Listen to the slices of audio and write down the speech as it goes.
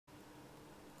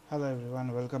Hello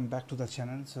everyone, welcome back to the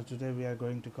channel. So today we are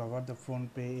going to cover the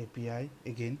PhonePe API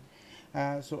again.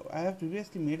 So I have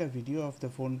previously made a video of the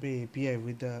PhonePe API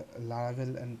with the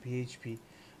Laravel and PHP,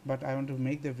 but I want to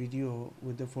make the video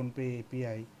with the PhonePe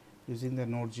API using the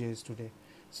Node.js today.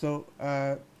 So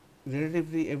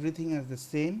relatively everything is the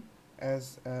same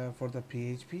as for the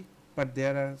PHP, but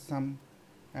there are some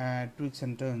tweaks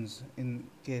and turns in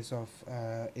case of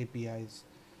APIs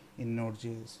in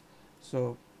Node.js.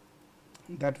 So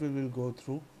that we will go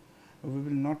through. We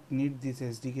will not need this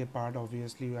SDK part.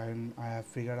 Obviously I have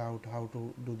figured out how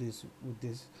to do this with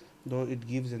this, though it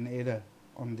gives an error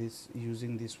on this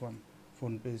using this one,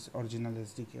 PhonePe's original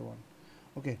SDK one.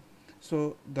 Okay,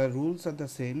 so the rules are the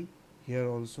same here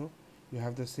also. You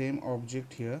have the same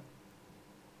object here,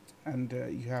 and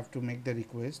you have to make the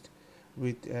request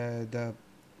with the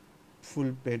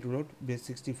full payload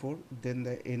base64, then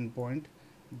the endpoint,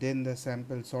 then the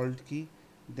sample salt key,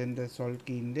 then the salt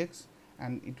key index,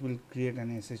 and it will create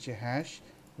an SHA hash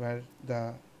where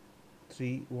the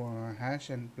 3 hash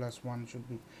and plus 1 should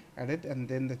be added, and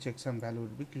then the checksum value will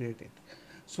be created.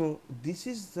 So this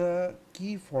is the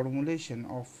key formulation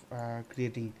of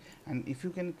creating, and if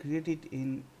you can create it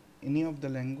in any of the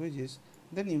languages,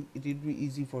 then it will be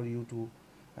easy for you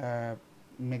to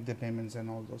make the payments and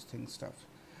all those things stuff.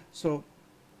 So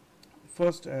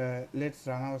first let's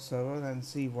run our server and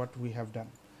see what we have done.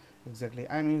 Exactly,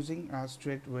 I'm using a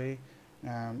straightway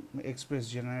express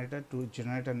generator to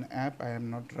generate an app. I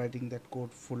am not writing that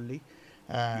code fully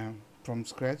from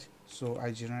scratch, so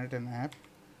I generate an app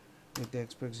with the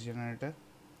express generator.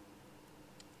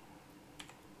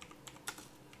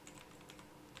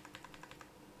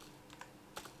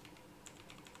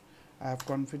 I have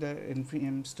configured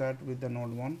npm start with the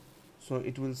node 1, so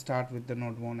it will start with the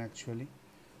node 1 actually.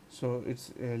 So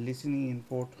it's listening in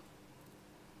port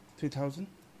 3000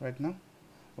 right now.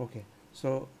 Okay,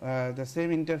 so the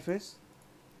same interface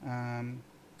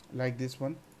like this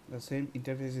one, the same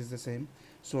interface is the same.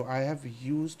 So I have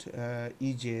used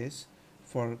EJS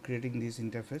for creating this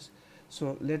interface.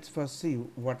 So let's first see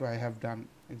what I have done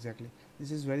exactly. This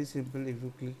is very simple. If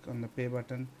you click on the pay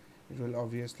button, it will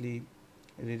obviously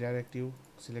redirect you.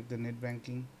 Select the net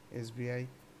banking, SBI,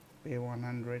 pay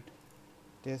 100,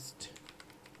 test,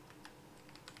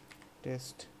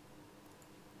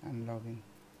 and login.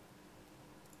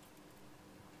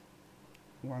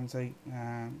 Once I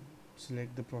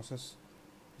select the process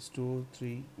is 2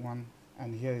 3 1,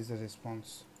 and here is the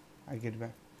response I get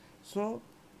back. So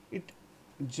it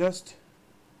just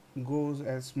goes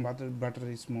as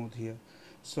buttery smooth here.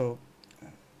 So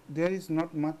there is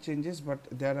not much changes, but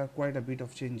there are quite a bit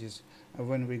of changes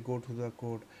when we go to the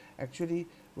code. Actually,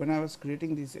 when I was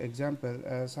creating this example,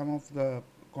 some of the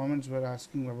comments were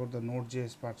asking about the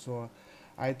Node.js part, so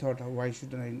I thought why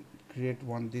should I create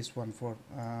this one for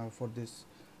this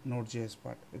Node.js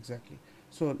part exactly.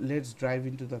 So let's dive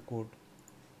into the code.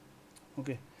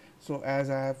 Okay, so as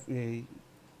I have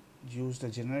used a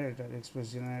generator,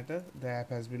 express generator, the app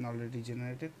has been already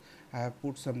generated. I have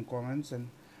put some comments, and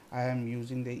I am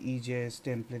using the EJS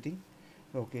templating.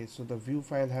 Okay, so the view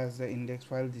file has the index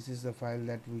file. This is the file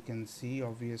that we can see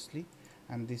obviously,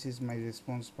 and this is my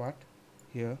response part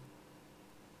here,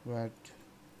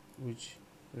 which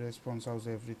response house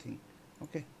everything.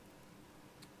 Okay,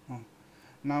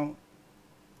 now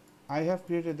I have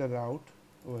created the route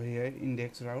over here,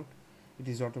 index route. It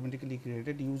is automatically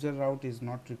created. User route is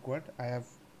not required. I have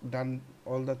done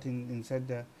all the things inside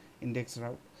the index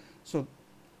route. So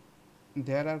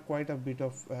there are quite a bit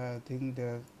of thing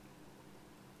there.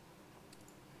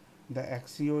 The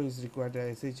Axio is required, the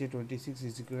SHA26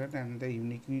 is required, and the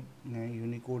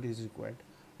Unicode is required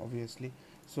obviously.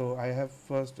 So I have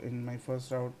first, in my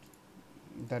first route,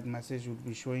 that message would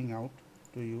be showing out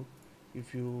to you.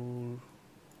 If you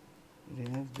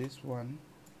remove this one,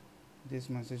 this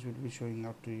message will be showing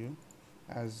out to you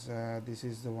as this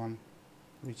is the one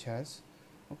which has.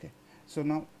 Okay, so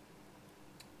now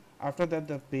after that,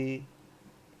 the pay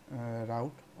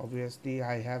route, obviously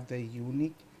I have the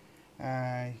unique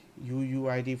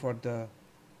UUID for the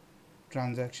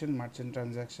transaction, merchant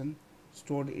transaction,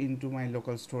 stored into my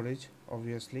local storage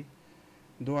obviously.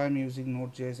 Though I am using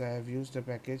Node.js, I have used a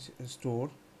package store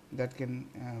that can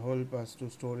help us to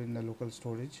store in the local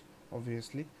storage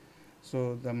obviously.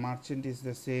 So the merchant is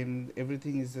the same,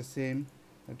 everything is the same,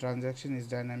 the transaction is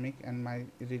dynamic, and my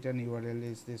return URL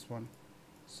is this one.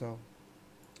 So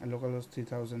localhost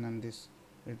 3000 and this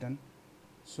return.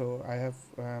 So I have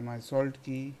my salt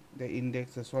key, the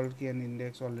index, the salt key and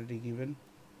index already given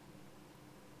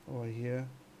over here.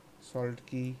 Salt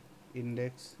key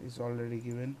index is already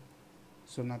given,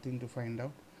 so nothing to find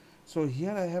out. So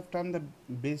here I have done the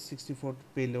base 64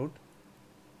 payload.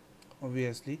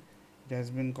 Obviously it has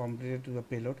been completed to the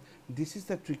payload. This is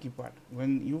the tricky part.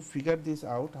 When you figure this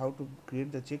out, how to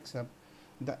create the checksum,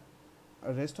 the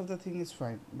rest of the thing is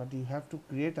fine, but you have to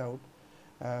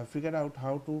figure out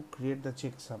how to create the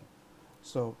checksum.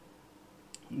 So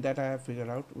that I have figured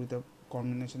out with a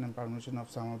combination and permutation of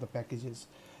some of the packages.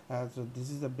 So this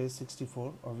is the base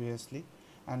 64 obviously,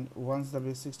 and once the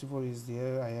base 64 is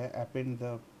there, I append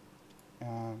the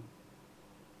uh,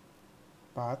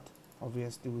 path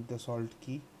obviously with the salt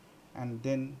key, and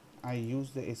then I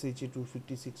use the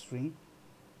SHA-256 string.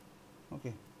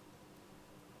 Okay,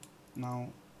 now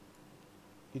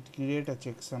it create a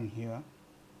checksum here,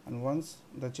 and once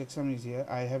the checksum is here,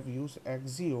 I have used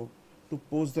Axio to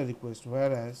post the request,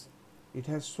 whereas it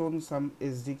has shown some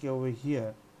SDK over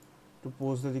here to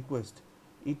post the request.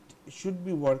 It should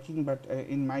be working, but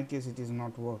in my case it is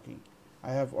not working.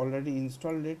 I have already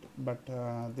installed it, but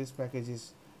this package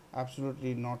is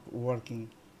absolutely not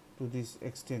working to this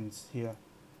extent here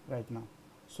right now.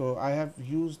 So I have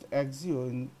used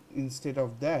Axio instead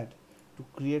of that to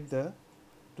create the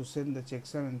to send the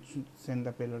checksum and send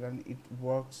the payload, and it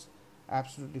works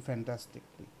absolutely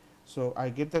fantastically. So I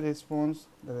get the response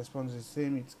is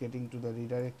same, it's getting to the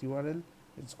redirect URL,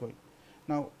 it's going.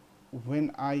 Now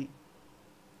when I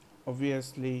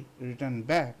obviously return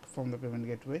back from the payment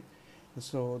gateway,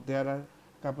 so there are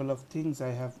couple of things I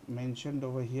have mentioned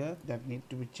over here that need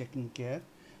to be checking care.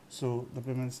 So the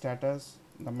payment status,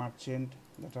 the merchant,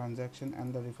 the transaction,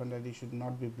 and the refund ID should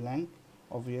not be blank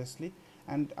obviously,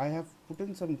 and I have put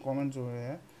in some comments over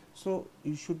here. So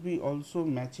you should be also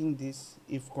matching this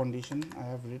if condition. I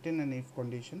have written an if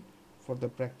condition for the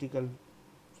practical,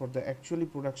 for the actually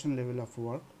production level of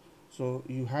work. So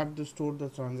you have to store the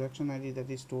transaction ID that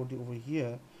is stored over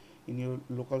here in your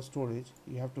local storage.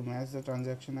 You have to match the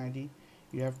transaction ID.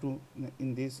 You have to,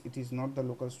 in this it is not the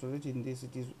local storage, in this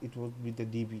it would be the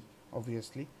DB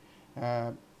obviously.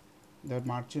 The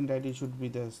merchant ID should be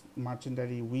the merchant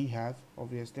ID we have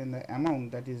obviously, and the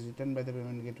amount that is returned by the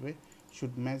payment gateway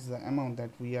should match the amount that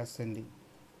we are sending.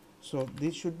 So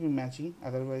this should be matching,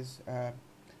 otherwise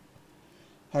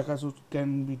hackers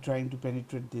can be trying to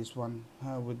penetrate this one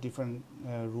with different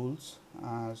rules.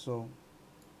 So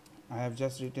I have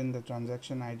just written the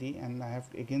transaction ID, and I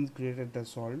have again created the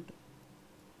salt.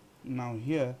 Now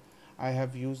here I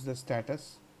have used the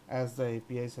status as the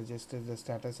API suggested, the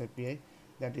status API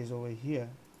that is over here.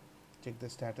 Check the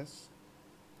status,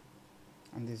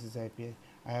 and this is the API.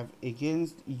 I have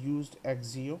again used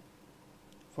Axio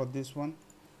for this one.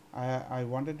 I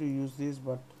wanted to use this,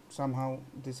 but somehow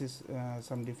this is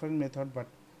some different method, but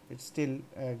it's still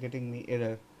getting me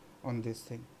error on this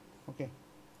thing. Okay,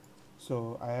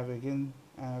 so I have again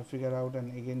figured out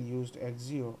and again used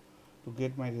Axio to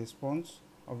get my response.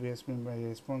 Obviously my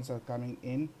response are coming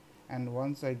in, and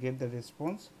once I get the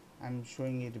response, I'm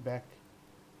showing it back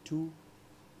to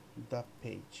the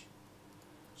page.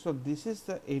 So this is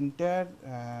the entire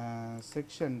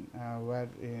section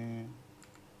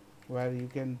where you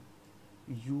can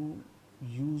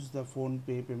use the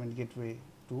PhonePe payment gateway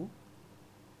to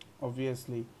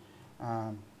obviously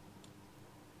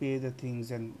pay the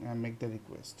things and make the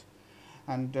request.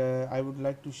 And I would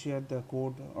like to share the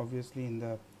code obviously in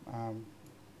the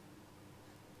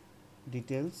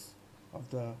details of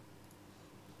the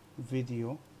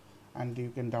video, and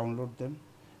you can download them.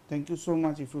 Thank you so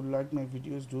much. If you like my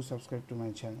videos, do subscribe to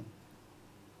my channel.